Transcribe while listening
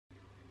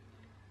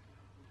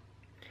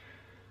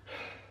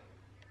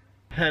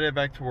Headed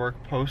back to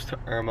work post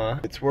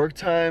Irma. It's work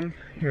time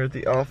here at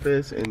the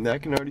office, and I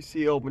can already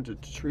see a whole bunch of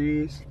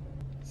trees.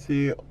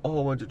 See a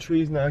whole bunch of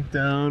trees knocked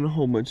down, a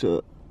whole bunch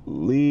of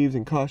leaves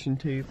and caution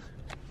tape.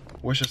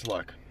 Wish us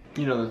luck.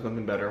 You know there's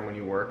nothing better when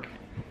you work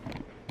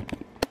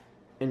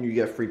and you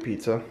get free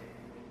pizza.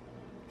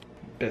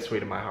 Best way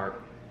to my heart.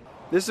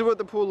 This is what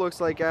the pool looks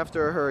like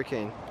after a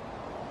hurricane.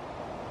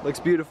 Looks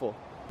beautiful.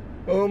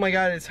 Oh my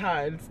god, it's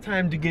hot. It's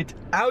time to get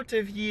out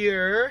of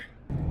here.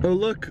 Oh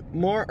look,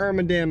 more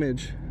Irma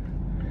damage.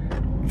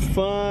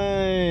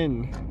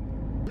 Fun.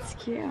 It's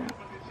cute.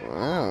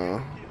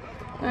 Wow.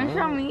 Don't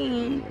show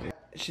me.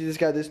 She just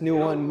got this new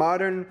one,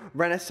 Modern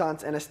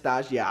Renaissance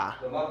Anastasia.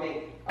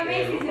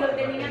 Amazing si lo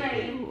terminan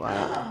ahí.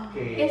 Wow.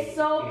 It's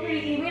so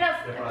pretty.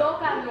 Mira,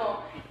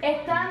 tócalo.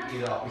 Están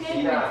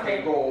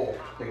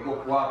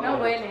no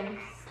huelen.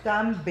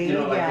 Están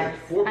bellas.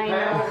 I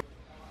know.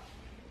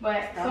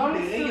 But son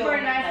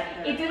super nice.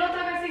 Y tú lo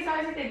tocas y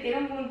sabes si te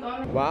tiran un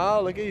montón.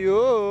 Wow, look at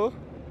you.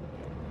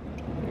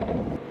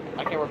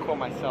 I can record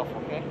myself,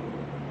 okay?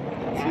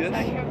 Yeah, see this?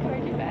 I can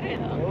record you better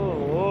though.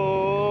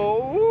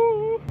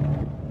 Oh.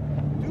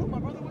 Dude, my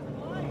brother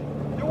wasn't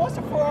lying. There was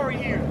a Ferrari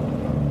here.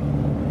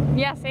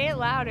 Yeah, say it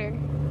louder.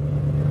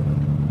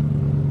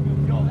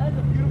 Yo, that's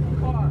a beautiful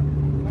car.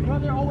 My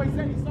brother always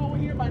said he saw one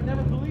here, but I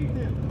never believed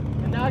him.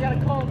 And now I gotta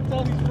call him and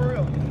tell him he's for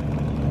real.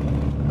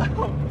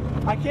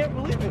 I can't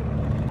believe it.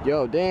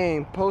 Yo,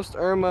 dang, post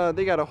Irma,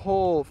 they got a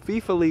whole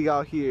FIFA league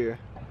out here.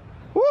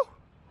 Woo!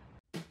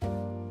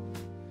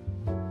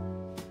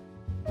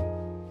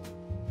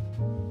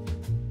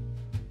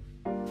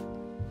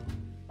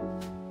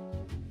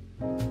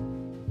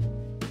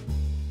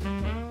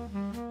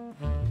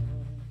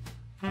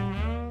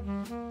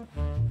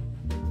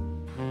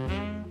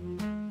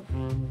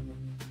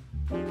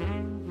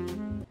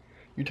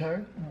 You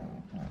tired?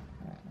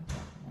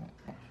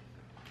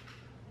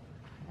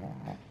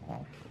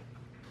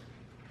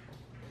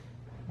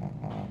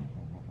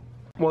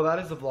 Well, that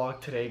is the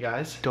vlog today,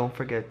 guys. Don't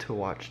forget to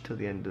watch till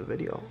the end of the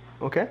video,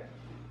 okay?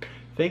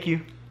 Thank you.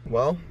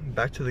 Well,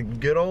 back to the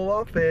good old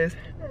office.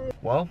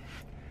 Well,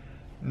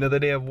 another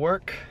day of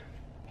work.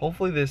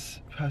 Hopefully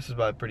this passes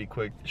by pretty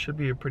quick. It should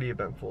be a pretty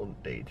eventful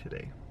day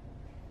today.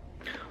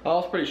 Well,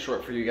 it's pretty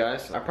short for you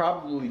guys. I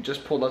probably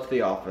just pulled up to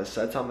the office,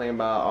 said something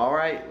about, all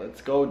right,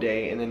 let's go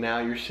day, and then now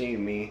you're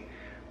seeing me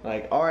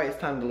like, all right, it's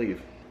time to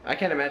leave. I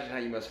can't imagine how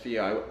you must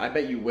feel. I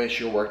bet you wish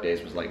your work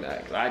days was like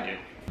that, because I do.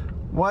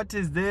 What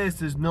is this?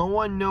 Does no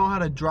one know how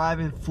to drive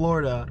in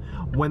Florida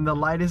when the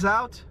light is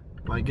out?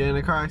 Might get in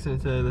a car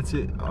accident today. Let's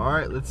see. All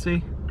right, let's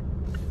see.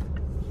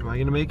 Am I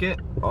gonna make it?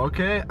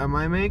 Okay, I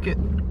might make it.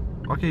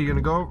 Okay, you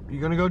gonna go?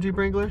 You gonna go, Jeep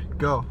Wrangler?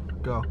 Go,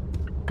 go,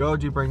 go,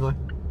 Jeep Wrangler.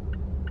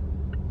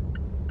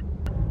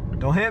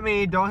 Don't hit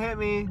me! Don't hit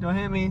me! Don't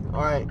hit me!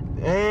 All right.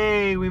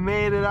 Hey, we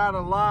made it out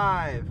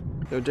alive.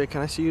 Yo, Jake,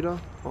 can I see you though?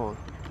 Hold on.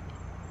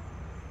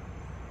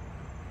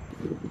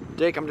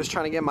 Jake, I'm just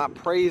trying to get my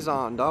praise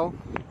on, though.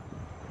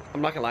 I'm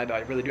not gonna lie, though.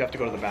 I really do have to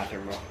go to the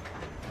bathroom, bro.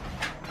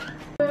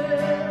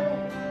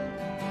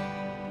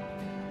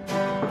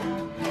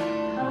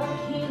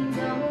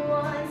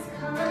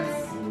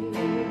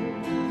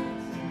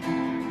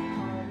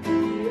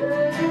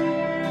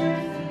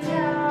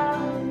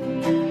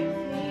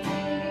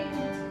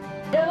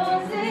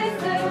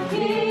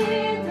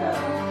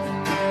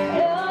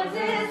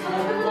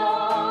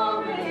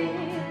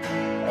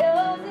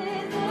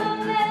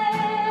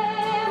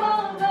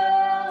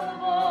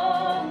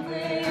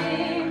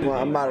 Well,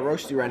 I'm about to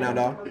roast you right now,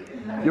 dog.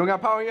 You don't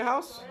got power in your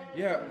house?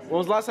 Yeah. When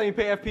was the last time you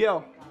paid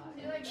FPL?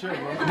 Sure,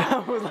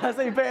 bro. When was the last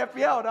time you paid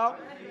FPL, dog?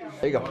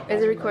 There you go.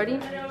 Is it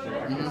recording?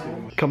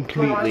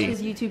 Completely. Watch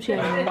his YouTube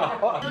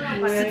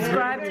channel.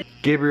 Subscribe to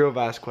Gabriel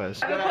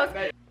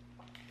Vazquez.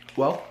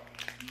 Well,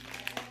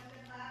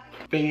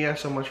 thank you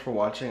guys so much for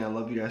watching. I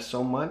love you guys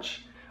so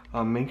much.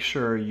 Make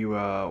sure you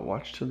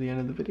watch till the end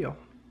of the video.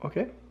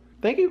 Okay?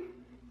 Thank you.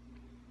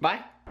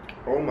 Bye.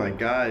 Oh my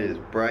God, it's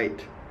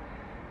bright.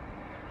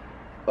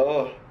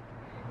 Oh.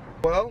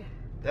 Well,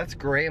 that's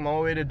great. I'm all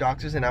the way to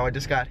doctors and now I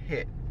just got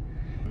hit.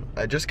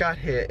 I just got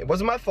hit. It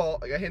wasn't my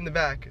fault. I got hit in the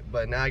back,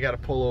 but now I gotta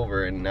pull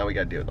over and now we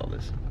gotta deal with all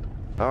this.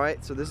 All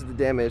right, so this is the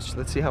damage.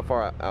 Let's see how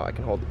far out I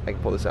can hold. I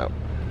can pull this out.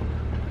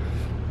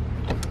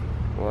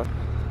 What?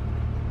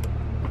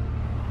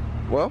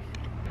 Well,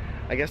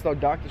 I guess no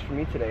doctors for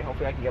me today.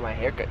 Hopefully I can get my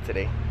hair cut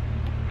today.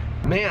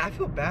 Man, I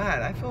feel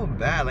bad. I feel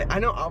bad. Like I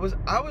know I was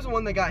the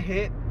one that got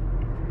hit,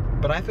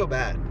 but I feel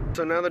bad.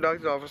 So now the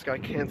doctor's office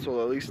got canceled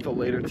at least till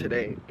later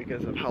today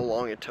because of how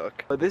long it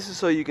took. But this is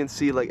so you can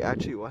see like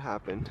actually what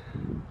happened.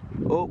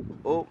 Oh,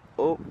 oh,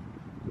 oh,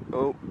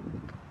 oh.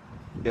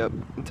 Yep,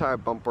 entire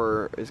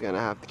bumper is gonna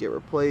have to get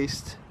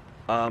replaced.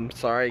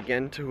 Sorry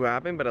again to who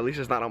happened, but at least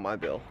it's not on my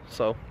bill.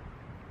 So,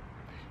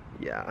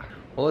 yeah.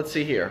 Well, let's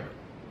see here.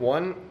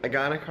 1, I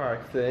got in a car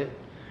accident.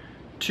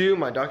 2,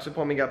 my doctor's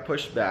appointment got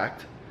pushed back.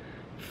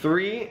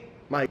 3,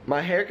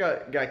 my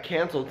haircut got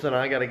canceled, so now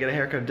I gotta get a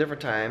haircut a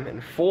different time.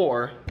 And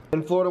 4,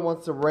 and Florida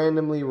wants to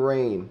randomly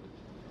rain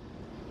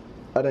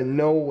out of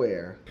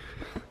nowhere.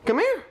 Come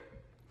here.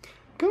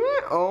 Come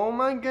here. Oh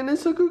my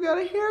goodness, look who got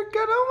a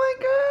haircut. Oh my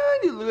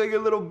god, you look like a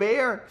little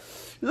bear.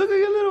 You look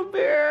like a little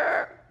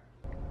bear.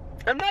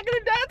 I'm not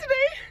gonna die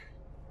today.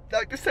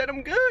 Doctor said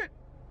I'm good.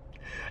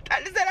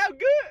 Doctor said I'm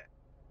good.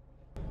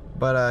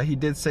 But he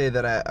did say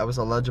that I was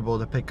eligible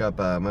to pick up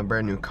my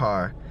brand new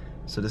car.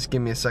 So just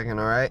give me a second,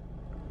 alright?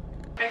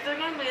 I still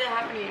can't believe that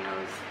happened to your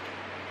nose.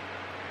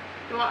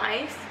 You want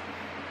ice?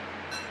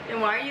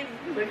 Then why are you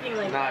looking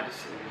like that? Nah,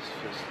 just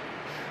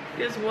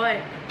Just what?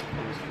 I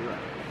just feel that.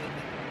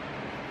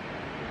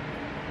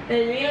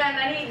 Le vi la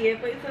nariz y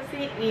después hizo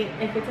así y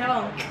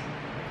escucharon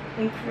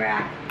un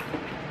crack.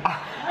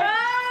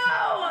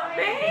 Oh,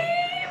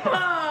 babe!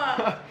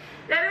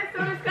 That is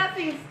so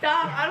disgusting.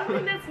 Stop. I don't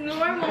think that's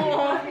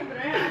normal.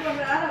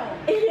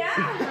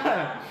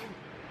 Yeah.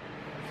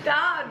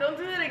 Stop. Don't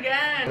do it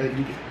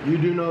again. You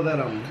do know that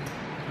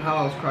how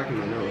I was cracking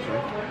my nose,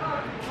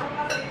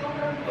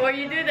 right? Or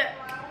you do that.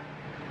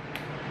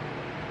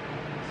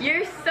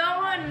 You're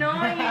so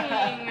annoying.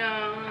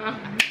 I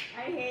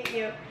hate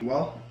you.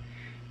 Well,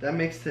 that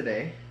makes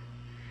today.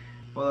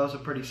 Well, that was a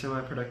pretty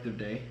semi-productive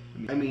day.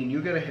 I mean,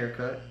 you got a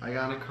haircut, I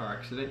got in a car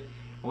accident,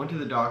 I went to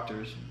the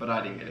doctor's, but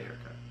I didn't get a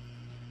haircut.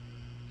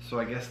 So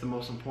I guess the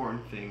most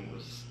important thing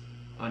was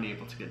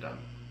unable to get done.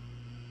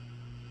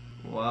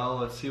 Well,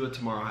 let's see what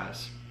tomorrow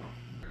has.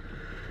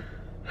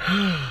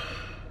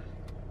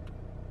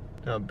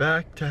 Now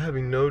back to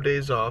having no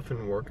days off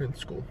and work and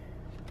school.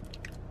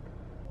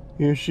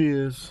 Here she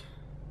is.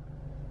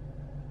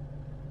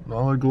 In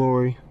all her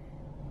glory.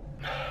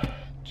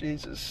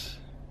 Jesus.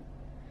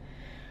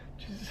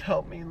 Jesus,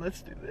 help me.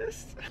 Let's do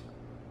this.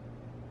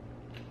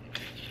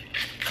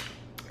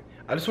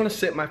 I just want to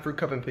sip my fruit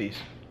cup in peace,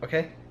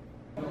 okay?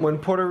 When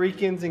Puerto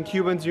Ricans and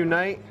Cubans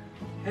unite,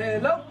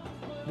 Hello.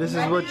 this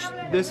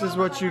is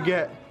what you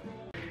get.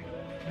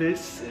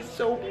 This is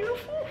so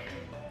beautiful.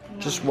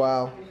 Just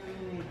wow.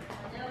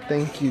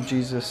 Thank you,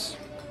 Jesus.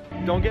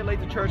 Don't get late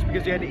to church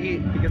because you had to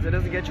eat, because it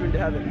doesn't get you into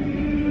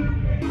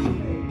heaven.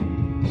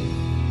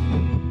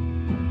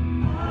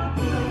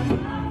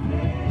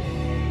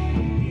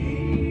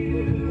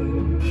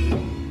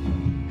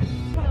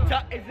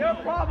 Is there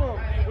a problem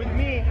with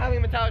me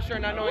having a Metallica shirt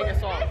and not knowing a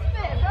song?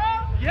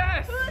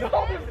 Yes!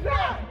 No, it's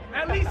not!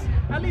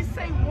 At least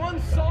say one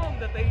song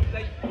that they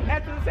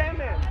After the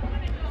Sandman.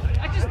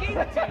 I just gave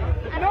it to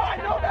you. No, I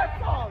know that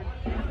song!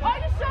 Oh,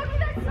 you showed me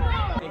that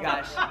song! Hey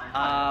guys,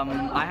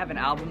 I have an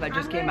album that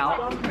just came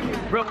out.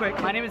 Real quick,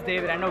 my name is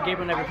David. I know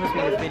Gabriel never puts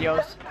me in his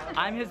videos.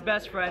 I'm his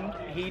best friend.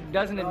 He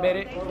doesn't admit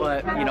it,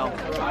 but you know,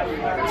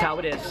 that's how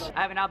it is.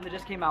 I have an album that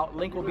just came out.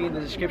 Link will be in the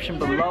description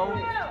below.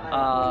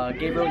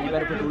 Gabriel, you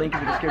better put the link in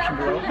the description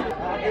below.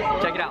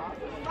 Check it out.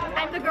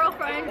 I'm the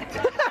girlfriend.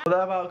 Well,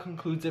 that about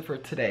concludes it for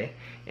today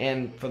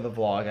and for the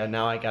vlog.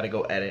 Now I gotta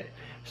go edit.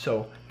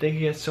 So thank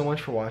you guys so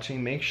much for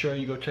watching. Make sure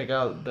you go check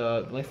out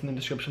the links in the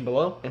description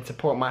below and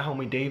support my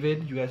homie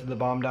David. You guys are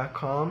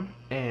thebomb.com.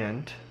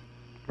 And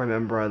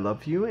remember, I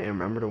love you, and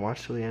remember to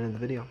watch till the end of the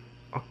video.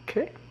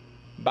 Okay,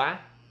 bye.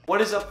 What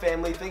is up,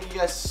 family? Thank you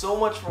guys so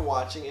much for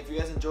watching. If you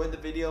guys enjoyed the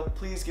video,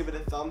 please give it a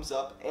thumbs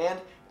up and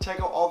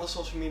check out all the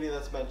social media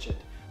that's mentioned.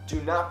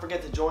 Do not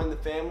forget to join the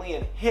family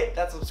and hit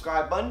that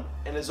subscribe button.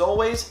 And as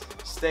always,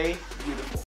 stay beautiful.